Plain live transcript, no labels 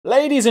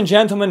Ladies and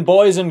gentlemen,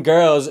 boys and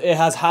girls, it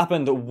has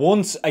happened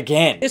once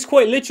again. This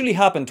quite literally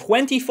happened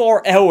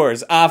 24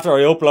 hours after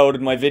I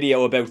uploaded my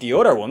video about the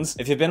other ones.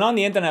 If you've been on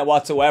the internet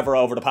whatsoever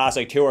over the past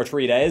like 2 or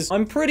 3 days,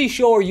 I'm pretty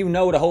sure you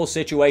know the whole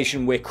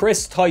situation with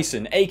Kris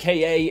Tyson,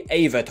 aka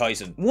Ava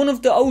Tyson. One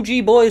of the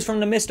OG boys from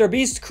the Mr.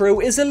 Beast crew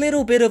is a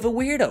little bit of a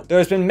weirdo.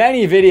 There's been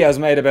many videos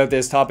made about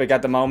this topic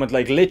at the moment,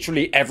 like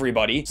literally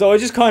everybody. So I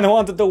just kind of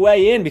wanted to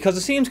weigh in because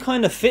it seems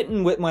kind of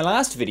fitting with my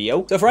last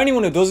video. So for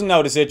anyone who doesn't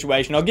know the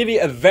situation, I'll give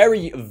you a very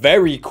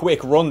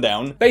quick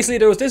rundown. Basically,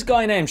 there was this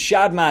guy named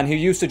Shadman who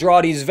used to draw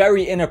these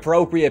very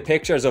inappropriate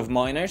pictures of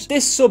minors.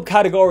 This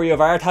subcategory of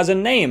art has a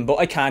name, but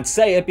I can't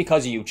say it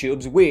because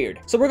YouTube's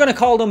weird. So we're gonna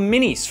call them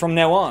minis from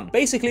now on.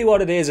 Basically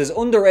what it is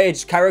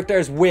underage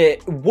characters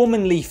with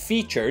womanly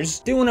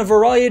features doing a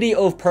variety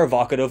of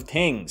provocative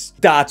things.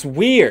 That's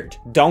weird.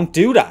 Don't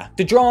do that.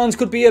 The drawings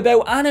could be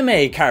about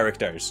anime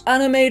characters,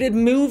 animated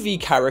movie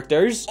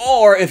characters,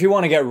 or if you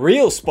want to get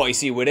real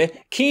spicy with it,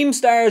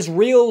 Keemstar's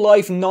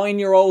real-life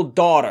 9-year-old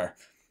daughter.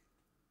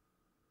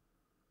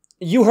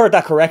 You heard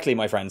that correctly,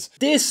 my friends.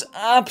 This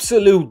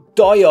absolute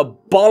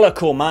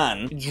diabolical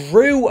man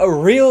drew a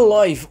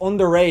real-life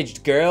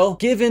underage girl,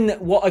 giving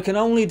what I can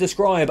only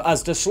describe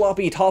as the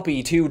sloppy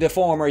toppy to the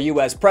former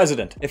US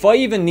president. If I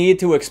even need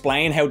to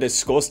explain how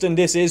disgusting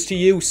this is to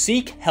you,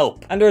 seek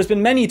help. And there's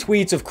been many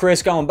tweets of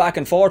Kris going back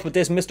and forth with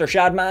this Mr.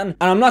 Shadman,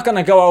 and I'm not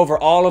gonna go over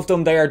all of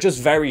them. They are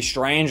just very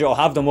strange. I'll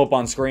have them up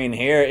on screen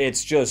here.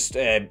 It's just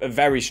a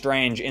very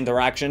strange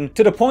interaction,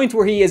 to the point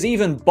where he has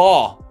even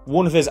bought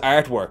one of his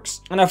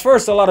artworks. And at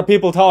first a lot of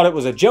people thought it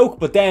was a joke,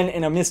 but then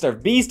in a Mr.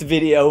 Beast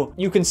video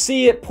you can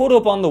see it put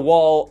up on the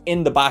wall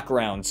in the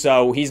background.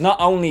 So he's not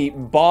only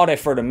bought it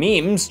for the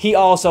memes, he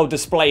also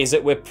displays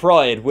it with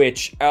pride,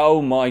 which,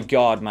 oh my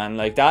god man,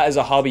 like that is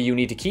a hobby you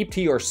need to keep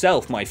to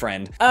yourself, my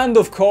friend. And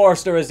of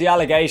course there is the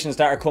allegations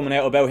that are coming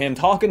out about him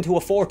talking to a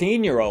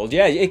 14-year-old.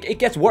 Yeah, it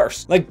gets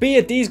worse. Like, be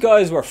it these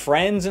guys were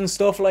friends and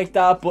stuff like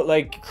that, but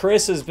like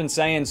Kris has been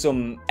saying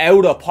some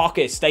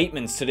out-of-pocket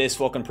statements to this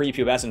fucking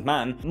prepubescent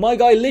man. My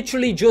guy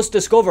literally just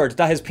discovered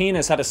that his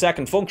penis had a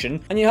second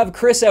function, and you have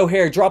Kris out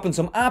here dropping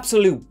some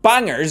absolute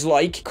bangers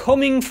like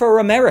 "Coming for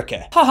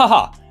America." Ha ha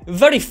ha.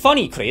 Very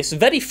funny, Kris.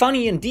 Very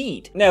funny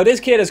indeed. Now,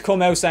 this kid has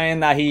come out saying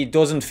that he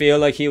doesn't feel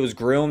like he was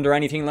groomed or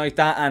anything like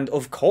that, and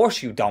of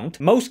course you don't.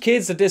 Most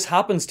kids that this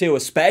happens to,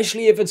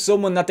 especially if it's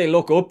someone that they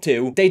look up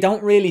to, they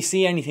don't really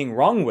see anything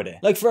wrong with it.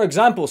 Like, for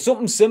example,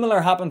 something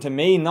similar happened to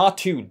me, not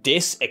to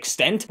this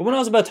extent, but when I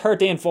was about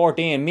 13,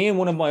 14, me and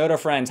one of my other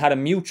friends had a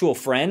mutual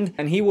friend,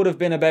 and he would have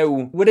been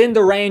about within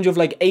the range of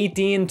like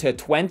 18 to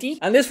 20.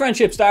 And this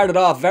friendship started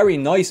off very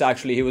nice,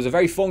 actually. He was a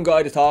very fun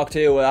guy to talk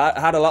to,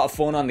 had a lot of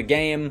fun on the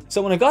game.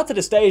 So when I got to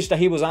the stage that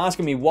he was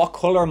asking me what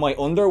colour my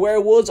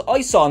underwear was, I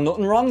saw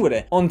nothing wrong with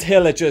it,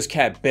 until it just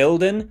kept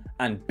building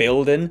and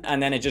building,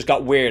 and then it just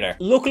got weirder.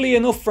 Luckily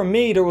enough for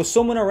me, there was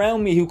someone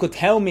around me who could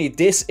tell me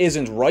this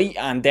isn't right,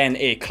 and then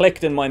it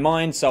clicked in my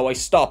mind, so I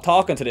stopped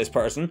talking to this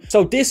person.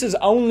 So this is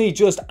only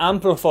just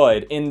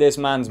amplified in this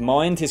man's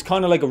mind. He's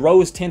kind of like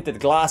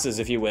rose-tinted glasses,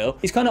 if you will.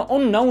 He's kind of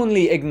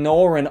unknowingly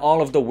ignoring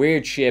all of the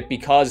weird shit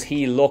because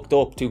he looked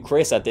up to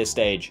Kris at this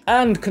stage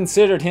and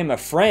considered him a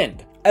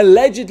friend.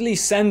 Allegedly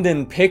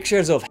sending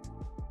pictures of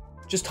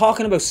just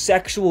talking about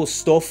sexual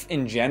stuff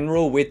in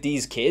general with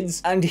these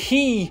kids, and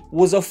he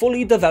was a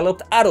fully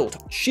developed adult.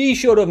 She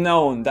should have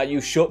known that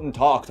you shouldn't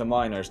talk to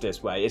minors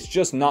this way. It's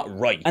just not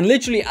right. And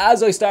literally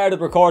as I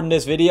started recording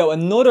this video,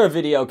 another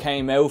video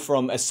came out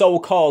from a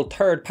so-called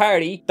third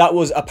party that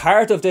was a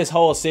part of this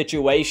whole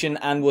situation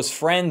and was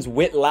friends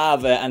with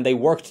Lava, and they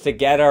worked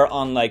together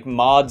on like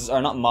mods,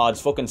 or not mods,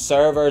 fucking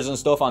servers and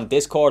stuff on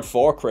Discord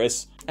for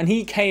Kris. And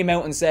he came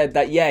out and said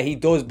that, yeah, he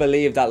does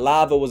believe that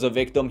Lava was a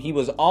victim. He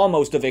was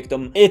almost a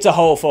victim. It's a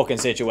whole fucking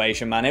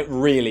situation, man. It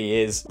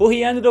really is. But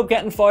he ended up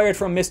getting fired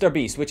from Mr.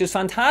 Beast, which is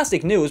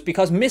fantastic news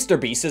because Mr.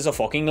 Beast is a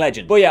fucking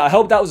legend. But yeah, I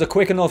hope that was a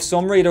quick enough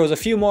summary. There was a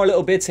few more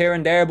little bits here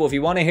and there, but if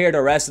you want to hear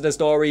the rest of the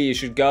story, you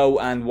should go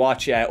and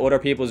watch other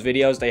people's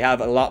videos. They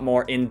have a lot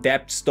more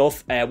in-depth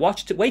stuff.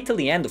 Wait till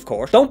the end, of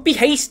course. Don't be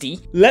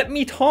hasty. Let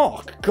me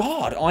talk.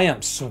 God, I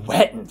am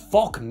sweating.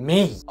 Fuck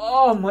me.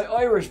 Oh, my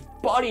Irish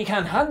body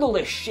can't handle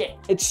this shit.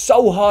 It's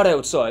so hot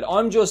outside.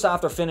 I'm just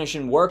after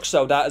finishing work,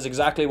 so that is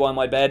exactly why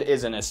my bed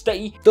is in a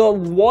state. The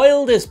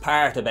wildest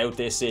part about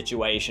this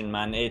situation,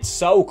 man, it's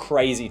so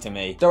crazy to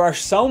me. There are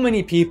so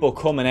many people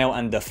coming out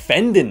and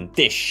defending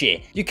this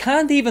shit. You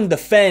can't even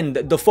defend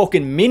the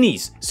fucking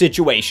minis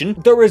situation.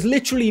 There is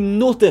literally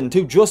nothing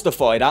to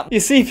justify that. You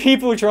see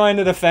people trying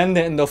to defend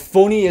it in the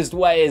funniest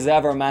ways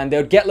ever, man.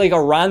 They'd get like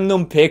a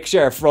random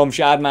picture from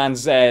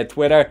Shadman's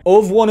Twitter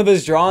of one of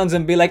his drawings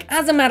and be like,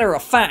 as a matter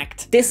of fact,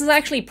 this is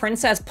actually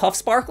Princess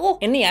Puffsparkle.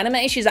 In the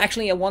anime, she's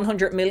actually a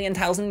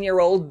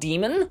 100,000,000-year-old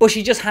demon, but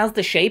she just has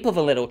the shape of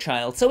a little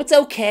child, so it's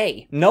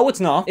okay. No, it's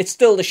not. It's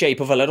still the shape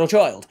of a little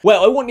child.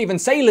 Well, I wouldn't even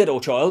say little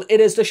child. It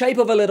is the shape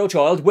of a little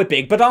child with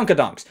big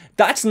badonkadonks.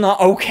 That's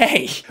not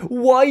okay.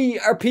 Why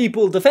are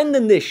people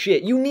defending this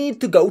shit? You need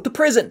to go to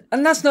prison.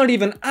 And that's not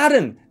even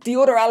adding the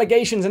other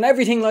allegations and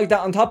everything like that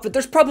on top of it,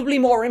 there's probably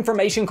more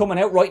information coming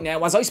out right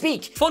now as I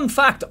speak. Fun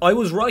fact, I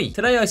was right.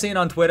 Today I seen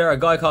on Twitter a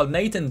guy called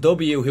Nathan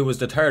W, who was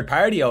the third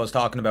party I was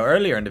talking about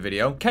earlier in the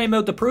video, came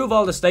out to prove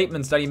all the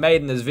statements that he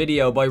made in his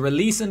video by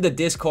releasing the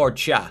Discord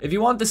chat. If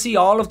you want to see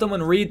all of them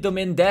and read them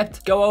in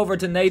depth, go over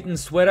to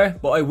Nathan's Twitter,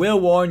 but I will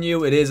warn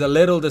you, it is a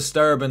little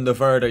disturbing the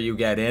further you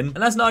get in. And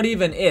that's not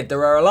even it.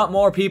 There are a lot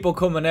more people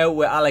coming out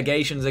with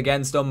allegations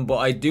against them, but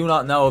I do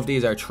not know if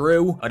these are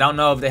true. I don't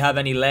know if they have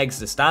any legs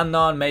to stand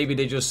on. Maybe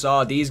they just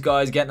saw these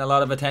guys getting a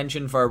lot of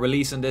attention for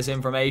releasing this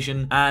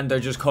information and they're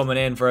just coming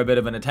in for a bit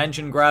of an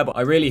attention grab.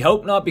 I really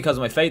hope not, because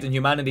my faith in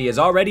humanity is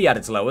already at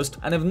its lowest.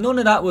 And if none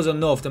of that was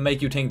enough to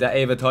make you think that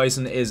Ava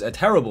Tyson is a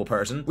terrible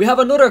person, we have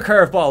another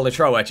curveball to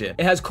throw at you.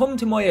 It has come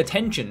to my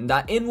attention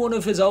that in one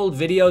of his old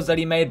videos that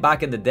he made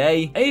back in the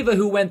day, Ava,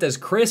 who went as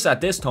Kris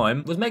at this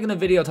time, was making a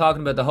video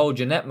talking about the whole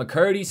Jeanette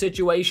McCurdy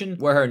situation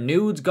where her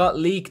nudes got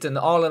leaked and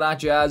all of that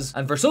jazz.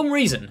 And for some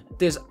reason,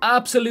 this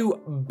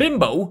absolute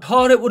bimbo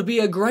thought it would be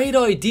a great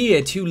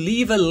idea to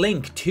leave a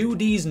link to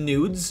these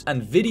nudes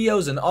and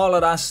videos and all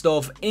of that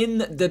stuff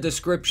in the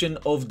description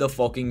of the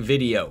fucking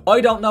video.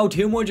 I don't know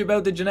too much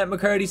about the Jeanette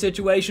McCurdy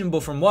situation,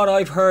 but from what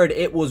I've heard,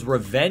 it was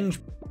revenge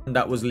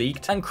that was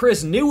leaked, and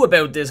Kris knew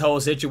about this whole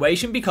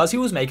situation because he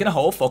was making a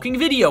whole fucking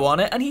video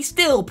on it, and he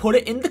still put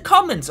it in the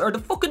comments, or the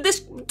fucking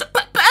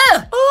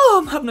oh,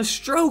 I'm having a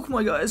stroke,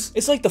 my guys.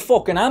 It's like the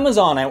fucking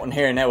Amazon out in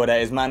here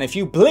nowadays, man. If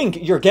you blink,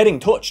 you're getting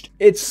touched.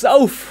 It's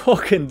so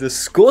fucking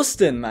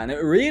disgusting, man.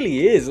 It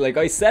really is. Like,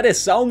 I said it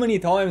so many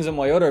times in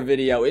my other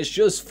video, it's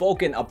just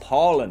fucking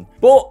appalling.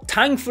 But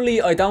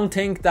thankfully, I don't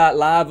think that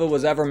Lava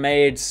was ever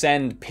made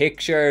send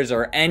pictures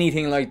or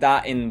anything like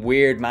that in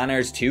weird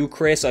manners to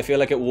Kris. I feel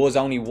like it was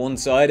only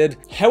one-sided.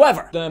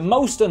 However, the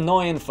most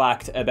annoying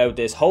fact about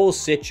this whole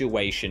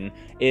situation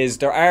is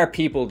there are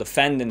people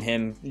defending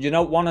him. You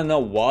don't want to know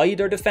why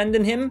they're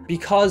defending him?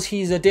 Because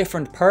he's a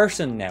different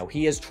person now.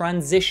 He has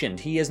transitioned.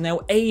 He is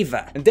now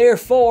Ava, and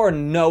therefore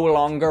no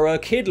longer a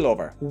kid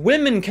lover.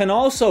 Women can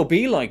also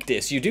be like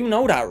this. You do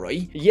know that,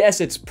 right?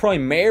 Yes, it's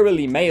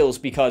primarily males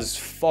because,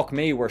 fuck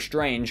me, we're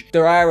strange.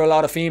 There are a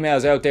lot of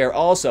females out there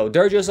also.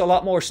 They're just a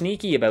lot more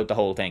sneaky about the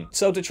whole thing.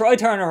 So to try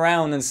turn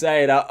around and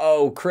say that,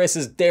 oh, Kris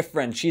is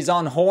different, she's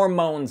on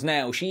hormones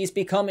now, she's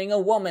becoming a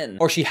woman,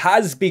 or she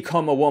has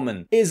become a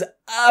woman, is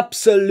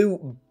absolute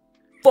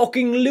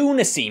fucking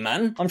lunacy,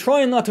 man. I'm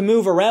trying not to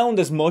move around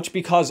as much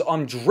because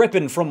I'm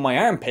dripping from my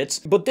armpits,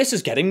 but this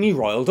is getting me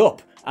riled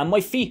up and my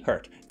feet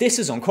hurt. This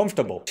is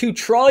uncomfortable. To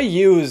try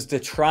use the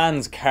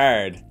trans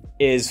card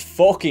is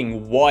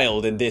fucking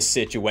wild in this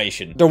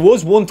situation. There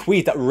was one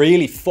tweet that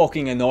really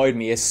fucking annoyed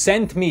me. It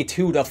sent me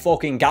to the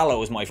fucking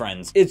gallows, my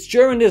friends. It's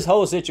during this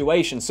whole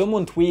situation,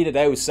 someone tweeted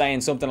out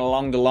saying something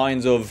along the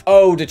lines of,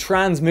 oh, the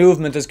trans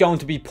movement is going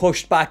to be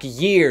pushed back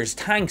years.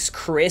 Thanks,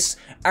 Kris.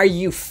 Are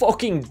you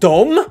fucking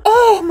dumb?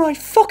 Oh my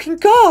fucking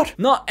god.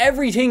 Not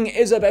everything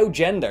is about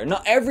gender.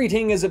 Not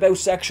everything is about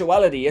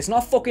sexuality. It's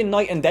not fucking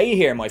night and day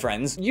here, my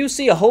friends. You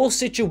see a whole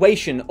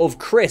situation of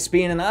Kris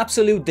being an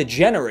absolute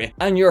degenerate,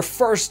 and your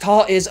first thought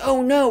is,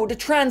 oh no, the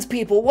trans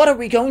people, what are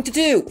we going to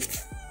do?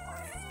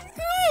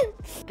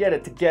 Get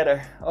it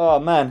together. Oh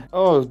man.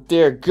 Oh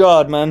dear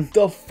god, man.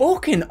 The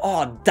fucking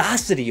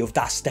audacity of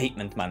that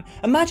statement, man.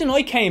 Imagine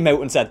I came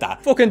out and said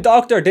that. Fucking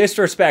Dr.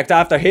 Disrespect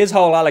after his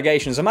whole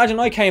allegations. Imagine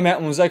I came out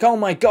and was like, oh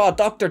my god,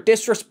 Dr.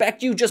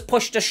 Disrespect, you just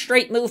pushed the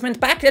straight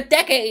movement back a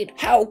decade.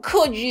 How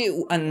could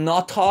you? And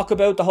not talk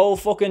about the whole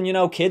fucking, you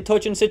know, kid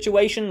touching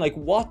situation. Like,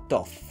 what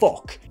the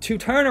fuck? To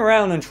turn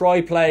around and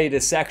try play the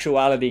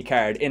sexuality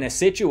card in a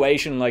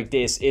situation like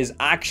this is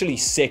actually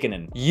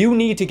sickening. You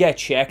need to get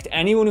checked.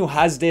 Anyone who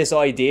has this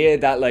idea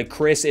that like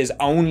Kris is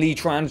only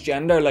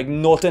transgender, like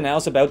nothing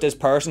else about this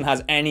person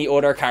has any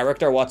other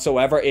character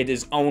whatsoever, it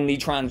is only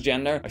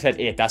transgender. I said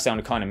it, that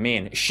sounded kind of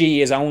mean.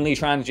 She is only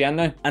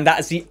transgender, and that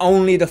is the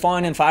only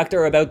defining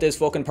factor about this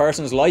fucking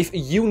person's life.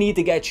 You need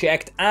to get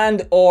checked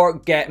and or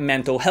get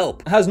mental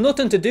help. It has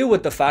nothing to do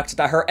with the fact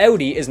that her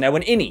outie is now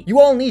an innie. You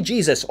all need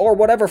Jesus or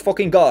whatever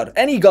fucking god.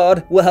 Any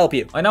god will help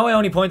you. I know I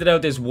only pointed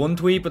out this one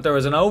tweet, but there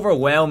was an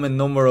overwhelming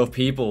number of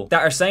people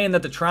that are saying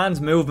that the trans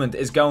movement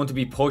is going to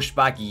be pushed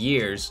back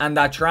years, and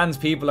that trans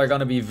people are going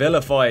to be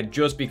vilified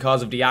just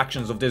because of the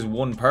actions of this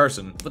one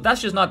person. But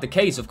that's just not the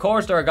case. Of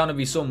course there are going to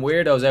be some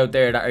weirdos out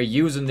there that are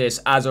using this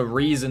as a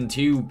reason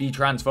to be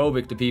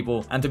transphobic to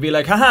people and to be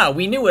like, haha,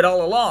 we knew it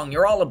all along,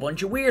 you're all a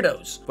bunch of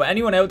weirdos. But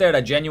anyone out there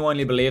that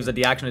genuinely believes that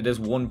the action of this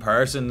one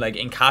person like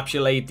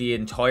encapsulate the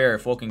entire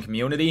fucking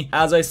community,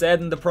 as I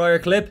said in the prior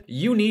clip,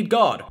 you need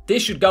God.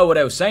 This should go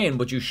without saying,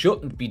 but you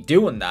shouldn't be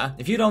doing that.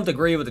 If you don't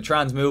agree with the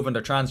trans movement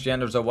or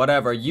transgenders or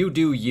whatever, you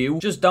do you.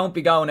 Just don't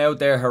be going out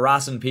there harassing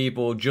harassing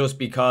people just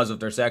because of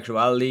their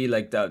sexuality.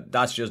 Like,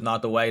 that's just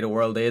not the way the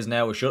world is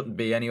now. It shouldn't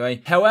be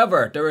anyway.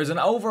 However, there is an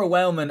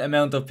overwhelming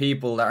amount of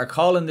people that are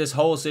calling this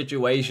whole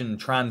situation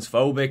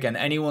transphobic, and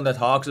anyone that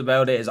talks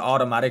about it is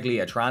automatically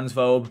a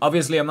transphobe.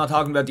 Obviously, I'm not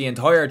talking about the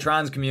entire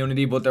trans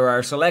community, but there are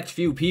a select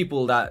few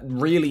people that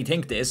really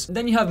think this. And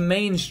then you have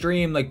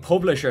mainstream like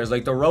publishers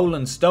like the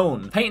Rolling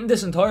Stone painting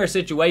this entire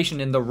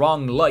situation in the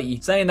wrong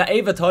light, saying that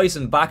Ava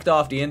Tyson backed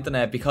off the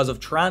internet because of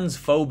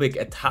transphobic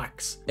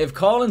attacks. If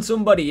calling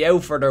somebody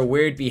out for their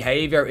weird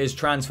behavior is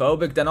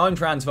transphobic, then I'm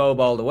transphobe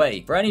all the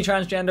way. For any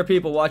transgender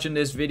people watching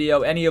this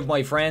video, any of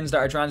my friends that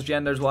are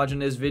transgenders watching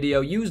this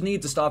video, yous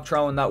need to stop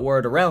throwing that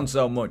word around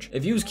so much.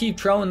 If yous keep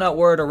throwing that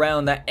word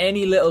around, that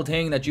any little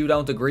thing that you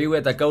don't agree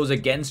with that goes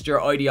against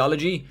your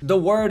ideology, the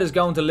word is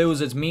going to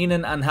lose its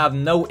meaning and have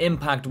no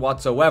impact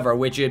whatsoever,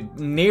 which it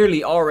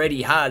nearly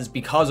already has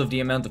because of the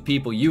amount of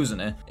people using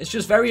it. It's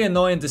just very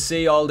annoying to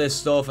see all this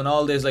stuff and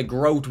all this like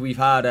growth we've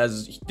had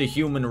as the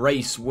human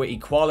race with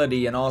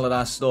equality and all of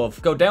that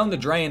stuff go down the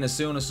drain as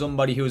soon as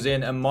somebody who's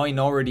in a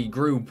minority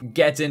group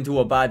gets into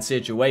a bad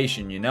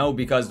situation, you know,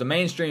 because the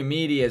mainstream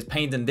media is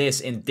painting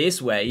this in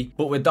this way,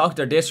 but with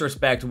Dr.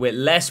 Disrespect, with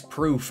less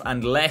proof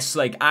and less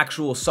like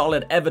actual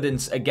solid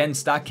evidence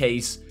against that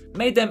case,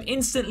 made them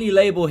instantly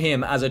label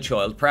him as a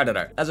child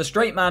predator. As a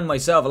straight man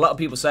myself, a lot of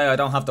people say I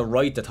don't have the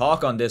right to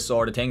talk on this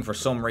sort of thing for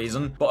some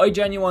reason, but I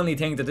genuinely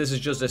think that this is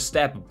just a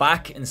step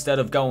back instead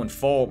of going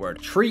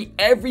forward. Treat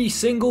every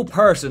single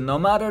person, no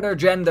matter their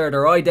gender,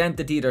 their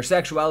identity, their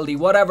sexuality,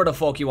 whatever the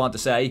fuck you want to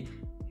say,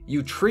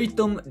 you treat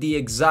them the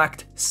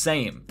exact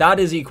same. That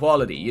is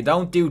equality. You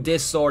don't do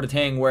this sort of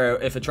thing where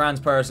if a trans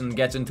person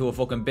gets into a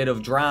fucking bit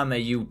of drama,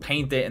 you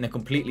paint it in a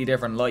completely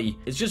different light.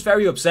 It's just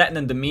very upsetting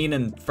and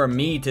demeaning for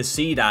me to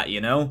see that,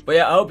 you know? But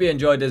yeah, I hope you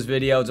enjoyed this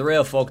video. It's a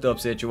real fucked up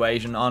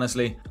situation,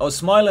 honestly. I was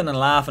smiling and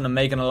laughing and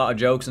making a lot of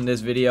jokes in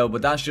this video,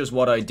 but that's just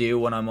what I do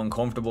when I'm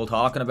uncomfortable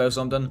talking about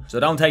something. So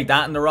don't take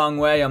that in the wrong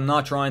way. I'm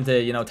not trying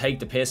to, you know, take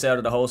the piss out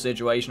of the whole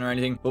situation or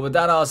anything. But with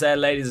that all said,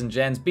 ladies and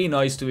gents, be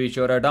nice to each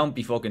other. Don't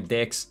be fucking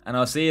dicks. And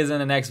I'll see you in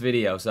the next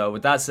video. So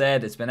with that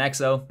said, it's been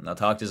EXO, and I'll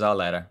talk to you all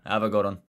later. Have a good one.